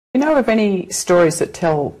you know of any stories that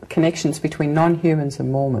tell connections between non-humans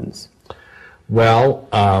and Mormons? Well,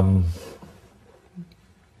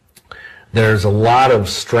 there's a lot of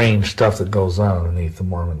strange stuff that goes on underneath the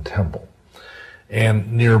Mormon temple.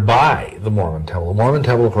 And nearby the Mormon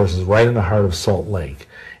temple, of course, is right in the heart of Salt Lake.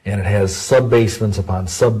 And it has sub-basements upon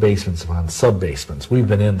sub-basements upon sub-basements. We've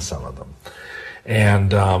been in some of them.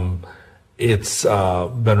 And it's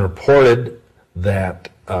been reported that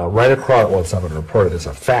right across, well, it's not been reported, it's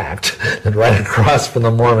a fact, that right across from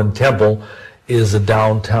the Mormon temple is a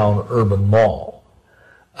downtown urban mall.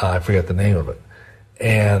 I forget the name of it.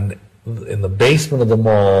 And in the basement of the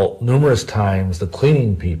mall, numerous times, the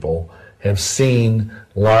cleaning people have seen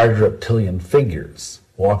large reptilian figures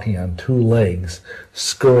walking on two legs,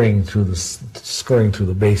 scurrying through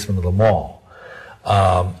the basement of the mall.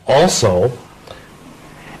 Also,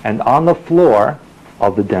 and on the floor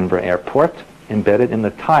of the Denver airport, embedded in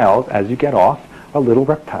the tiles as you get off, are little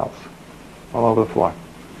reptiles all over the floor.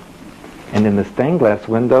 And in the stained glass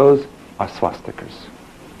windows are swastikas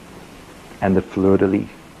and the fleur-de-lis.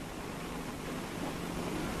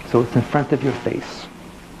 So it's in front of your face,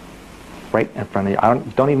 right in front of you.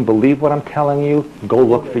 Don't even believe what I'm telling you. Go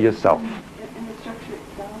look for yourself. And the structure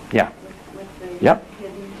itself? Yeah. With the Yep.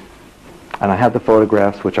 hidden... And I have the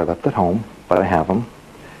photographs, which I left at home, but I have them.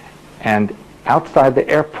 And outside the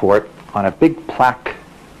airport, on a big plaque,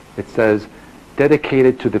 it says,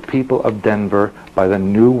 dedicated to the people of Denver by the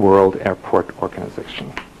New World Airport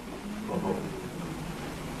Organization.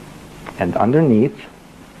 And underneath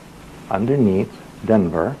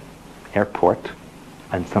Denver Airport,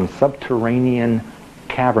 and some subterranean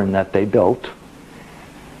cavern that they built,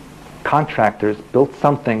 contractors built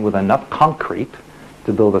something with enough concrete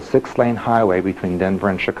to build a 6-lane highway between Denver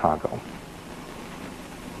and Chicago.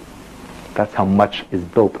 That's how much is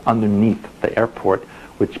built underneath the airport,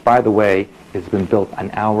 which, by the way, has been built an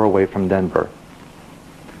hour away from Denver.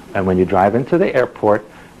 And when you drive into the airport,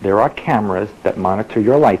 there are cameras that monitor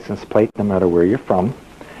your license plate no matter where you're from.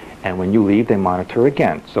 And when you leave, they monitor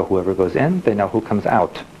again. So whoever goes in, they know who comes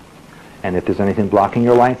out. And if there's anything blocking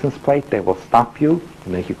your license plate, they will stop you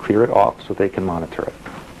and make you clear it off so they can monitor it.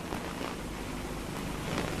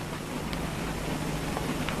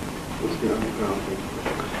 What's the underground thing?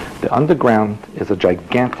 The underground is a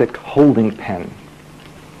gigantic holding pen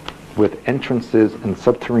with entrances and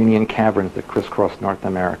subterranean caverns that crisscross North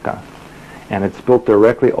America. And it's built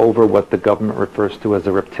directly over what the government refers to as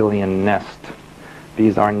a reptilian nest.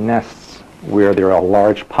 These are nests where there are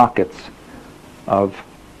large pockets of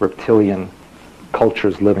reptilian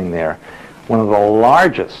cultures living there. One of the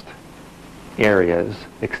largest areas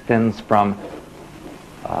extends from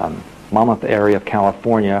Monmouth area of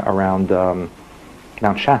California around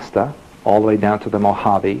Mount Shasta, all the way down to the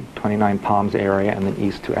Mojave, 29 Palms area, and then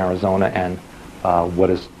east to Arizona and what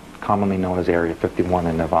is commonly known as Area 51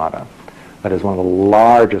 in Nevada. That is one of the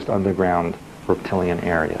largest underground reptilian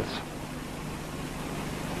areas.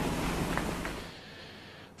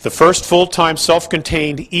 The first full-time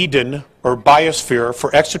self-contained Eden, or biosphere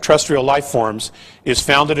for extraterrestrial life forms, is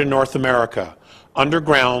founded in North America,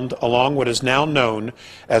 underground along what is now known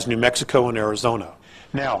as New Mexico and Arizona.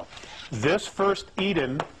 Now, this first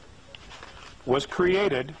Eden was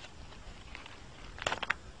created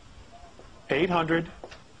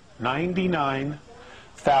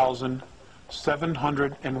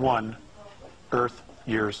 899,701 Earth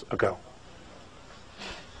years ago.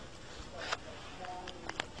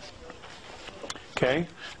 Okay,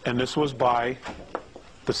 and this was by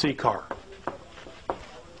the sea car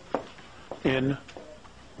in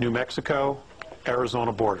New Mexico,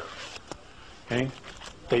 Arizona border. Okay,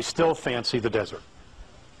 they still fancy the desert.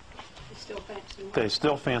 They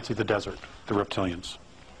still fancy the desert, the reptilians.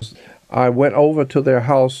 I went over to their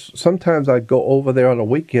house. Sometimes I'd go over there on the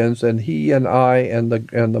weekends, and he and I and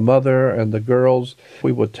the mother and the girls,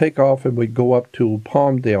 we would take off and we'd go up to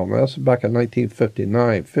Palmdale. And that's back in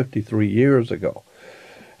 1959, 53 years ago.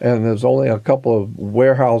 And there's only a couple of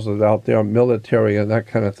warehouses out there, military and that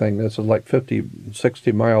kind of thing. This is like 50,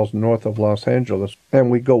 60 miles north of Los Angeles. And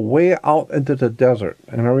we go way out into the desert.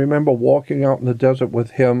 And I remember walking out in the desert with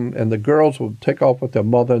him, and the girls would take off with their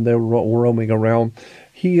mother, and they were roaming around.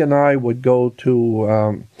 He and I would go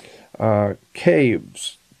to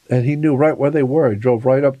caves, and he knew right where they were. He drove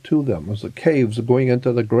right up to them. It was the caves going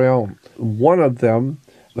into the ground. One of them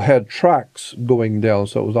had tracks going down,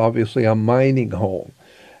 so it was obviously a mining hole.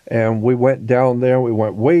 And we went down there, we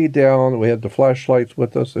went way down, we had the flashlights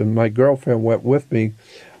with us, and my girlfriend went with me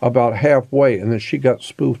about halfway, and then she got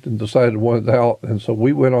spooked and decided wanted out, and so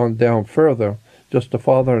we went on down further, just the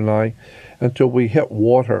father and I, until we hit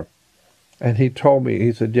water. And he told me,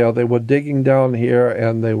 he said, yeah, they were digging down here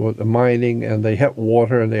and they were mining and they hit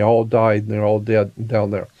water and they all died and they're all dead down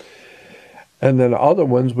there. And then other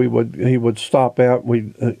ones he would stop at,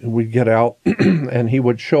 we'd get out and he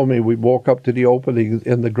would show me, we'd walk up to the opening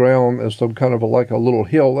in the ground as some kind of like a little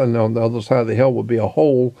hill, and on the other side of the hill would be a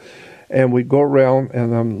hole. And we'd go around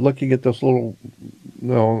and I'm looking at this little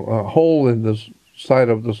hole in this side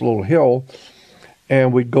of this little hill.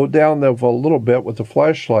 And we'd go down there for a little bit with the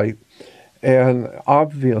flashlight. And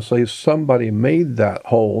obviously somebody made that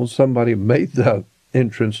hole, somebody made that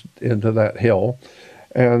entrance into that hill.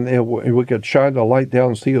 And we could shine the light down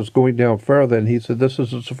and see us going down further. And he said, this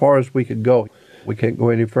is as far as we could go. We can't go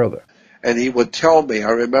any further. And he would tell me, I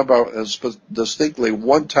remember distinctly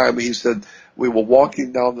one time he said, we were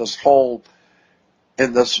walking down this hole,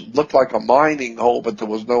 and this looked like a mining hole, but there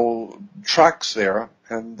was no tracks there.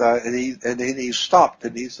 And he stopped,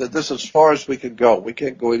 and he said, this is as far as we can go. We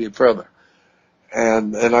can't go any further.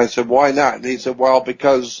 And I said, why not? And he said, well,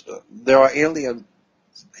 because there are aliens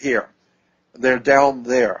here. They're down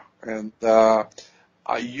there, and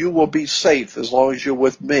you will be safe as long as you're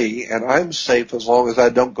with me, and I'm safe as long as I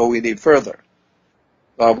don't go any further.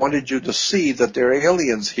 I wanted you to see that there are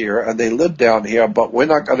aliens here, and they live down here, but we're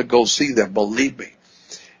not going to go see them, believe me.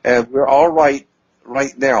 And we're all right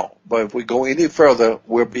now, but if we go any further,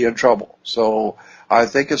 we'll be in trouble. So I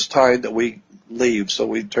think it's time that we leave. So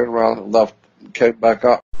we turned around and left and came back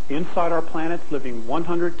up. Inside our planet, living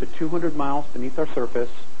 100 to 200 miles beneath our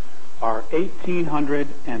surface, are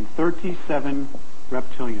 1,837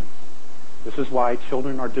 reptilians. This is why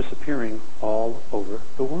children are disappearing all over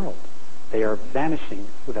the world. They are vanishing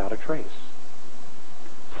without a trace.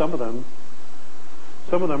 Some of them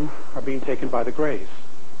are being taken by the Greys.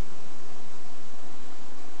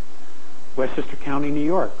 Westchester County, New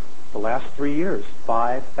York, the last 3 years,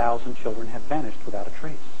 5,000 children have vanished without a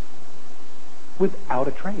trace. Without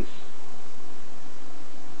a trace.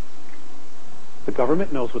 The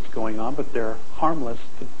government knows what's going on, but they're harmless.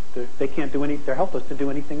 They can't do anything. They're helpless to do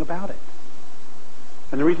anything about it.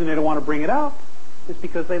 And the reason they don't want to bring it up is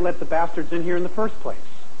because they let the bastards in here in the first place.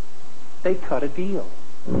 They cut a deal.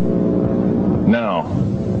 Now,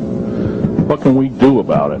 what can we do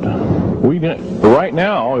about it? Right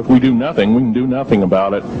now, if we do nothing, we can do nothing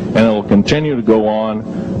about it, and it'll continue to go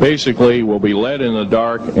on. Basically, we'll be led in the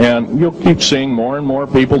dark, and you'll keep seeing more and more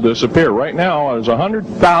people disappear. Right now, there's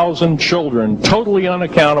 100,000 children totally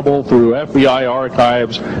unaccountable through FBI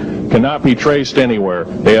archives, cannot be traced anywhere.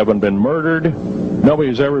 They haven't been murdered.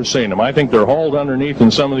 Nobody's ever seen them. I think they're hauled underneath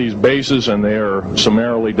in some of these bases, and they are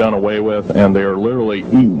summarily done away with, and they are literally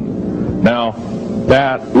eaten. Now,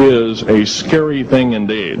 that is a scary thing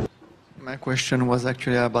indeed. My question was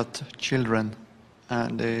actually about children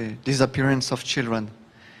and the disappearance of children,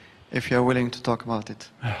 if you're willing to talk about it.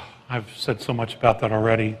 I've said so much about that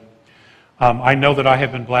already. I know that I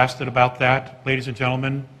have been blasted about that, ladies and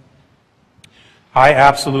gentlemen. I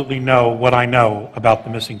absolutely know what I know about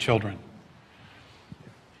the missing children.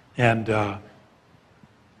 And I'm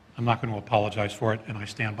not going to apologize for it, and I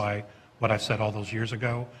stand by what I said all those years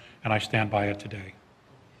ago, and I stand by it today.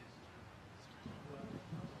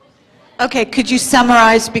 Okay, could you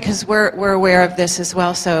summarize, because we're aware of this as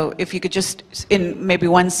well, so if you could just, in maybe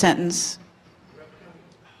one sentence.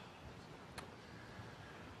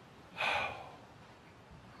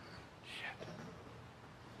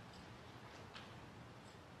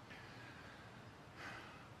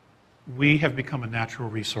 We have become a natural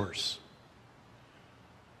resource.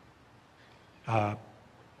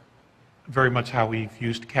 Very much how we've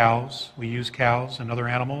used cows. We use cows and other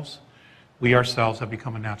animals. We ourselves have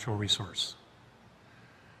become a natural resource.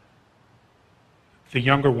 The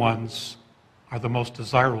younger ones are the most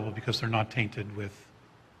desirable because they're not tainted with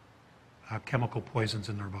chemical poisons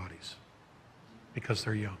in their bodies, because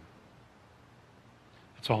they're young.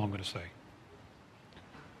 That's all I'm going to say.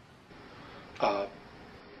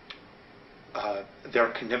 They're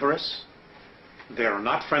carnivorous. They are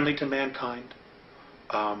not friendly to mankind,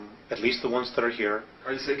 at least the ones that are here.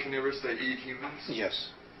 Are you saying carnivorous, they eat humans? Yes.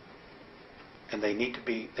 And they need to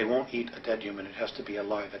be, they won't eat a dead human. It has to be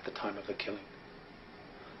alive at the time of the killing.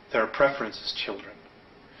 Their preference is children.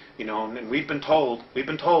 You know, and we've been told, you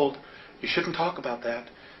shouldn't talk about that.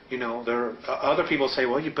 You know, there are other people say,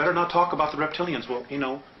 well, you better not talk about the reptilians. Well, you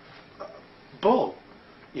know, bull.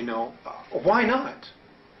 You know, why not?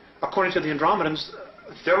 According to the Andromedans,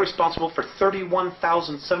 they're responsible for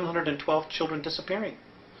 31,712 children disappearing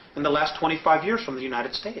in the last 25 years from the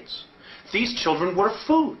United States. These children were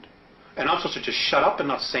food. And I'm supposed to just shut up and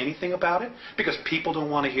not say anything about it because people don't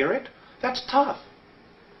want to hear it? That's tough.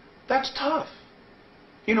 That's tough.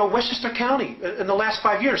 You know, Westchester County, in the last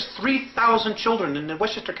 5 years, 3,000 children in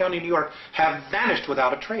Westchester County, New York, have vanished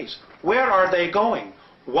without a trace. Where are they going?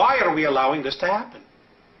 Why are we allowing this to happen?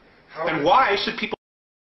 And why should people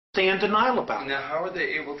stay in denial about it? Now, how are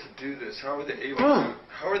they able to do this? How are they able to?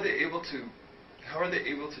 How are they able to? How are they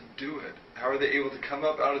able to do it? How are they able to come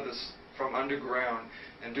up out of this from underground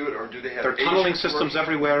and do it, or do they have? There are tunneling systems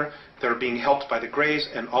everywhere. They're being helped by the Greys,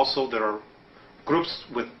 and also there are groups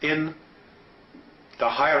within the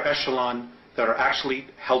higher echelon that are actually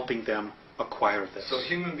helping them acquire this. So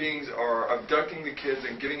human beings are abducting the kids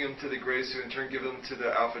and giving them to the Greys, who in turn give them to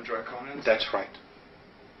the Alpha Draconans? That's right.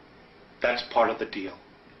 That's part of the deal.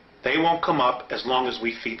 They won't come up as long as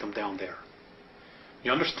we feed them down there.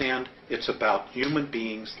 You understand? It's about human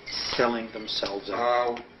beings selling themselves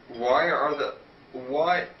out.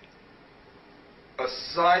 Why,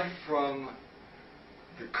 aside from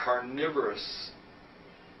the carnivorous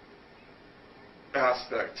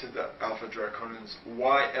aspect to the Alpha Draconans,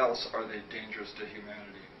 why else are they dangerous to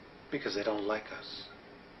humanity? Because they don't like us.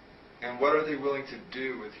 And what are they willing to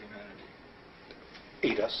do with humanity?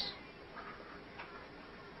 Eat us.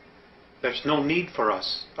 There's no need for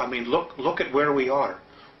us. I mean, look at where we are.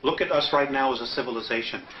 Look at us right now as a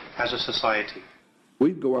civilization, as a society.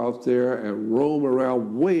 We'd go out there and roam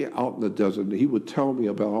around way out in the desert. And he would tell me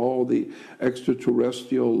about all the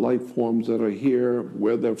extraterrestrial life forms that are here,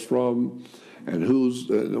 where they're from, and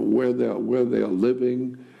where they're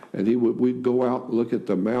living. And we'd go out and look at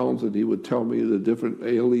the mounds, and he would tell me the different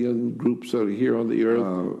alien groups that are here on the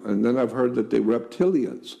earth. And then I've heard that they're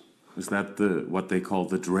reptilians. Is that what they call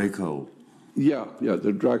the Draco? Yeah,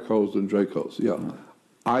 the Dracos and Dracos, yeah.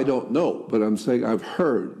 I don't know, but I'm saying I've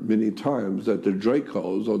heard many times that the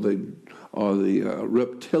Dracos or the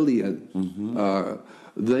Reptilian,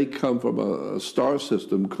 they come from a star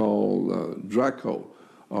system called Draco,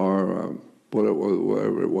 or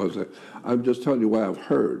whatever it was. I'm just telling you what I've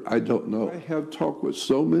heard. I don't know. I have talked with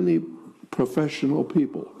so many professional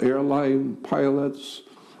people, airline pilots,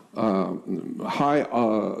 high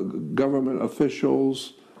government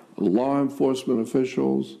officials, law enforcement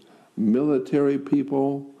officials, military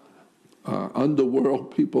people,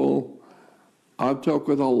 underworld people. I've talked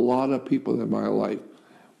with a lot of people in my life.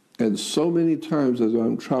 And so many times as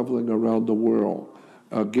I'm traveling around the world,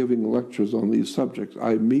 giving lectures on these subjects,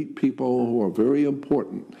 I meet people who are very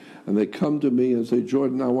important. And they come to me and say,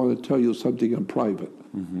 Jordan, I want to tell you something in private.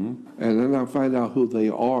 And then I find out who they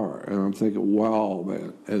are, and I'm thinking, wow,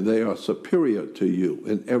 man. And they are superior to you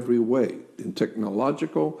in every way, in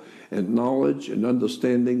technological and knowledge and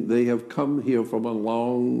understanding. They have come here from a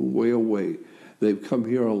long way away. They've come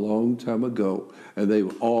here a long time ago, and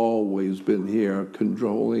they've always been here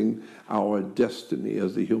controlling our destiny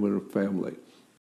as the human family.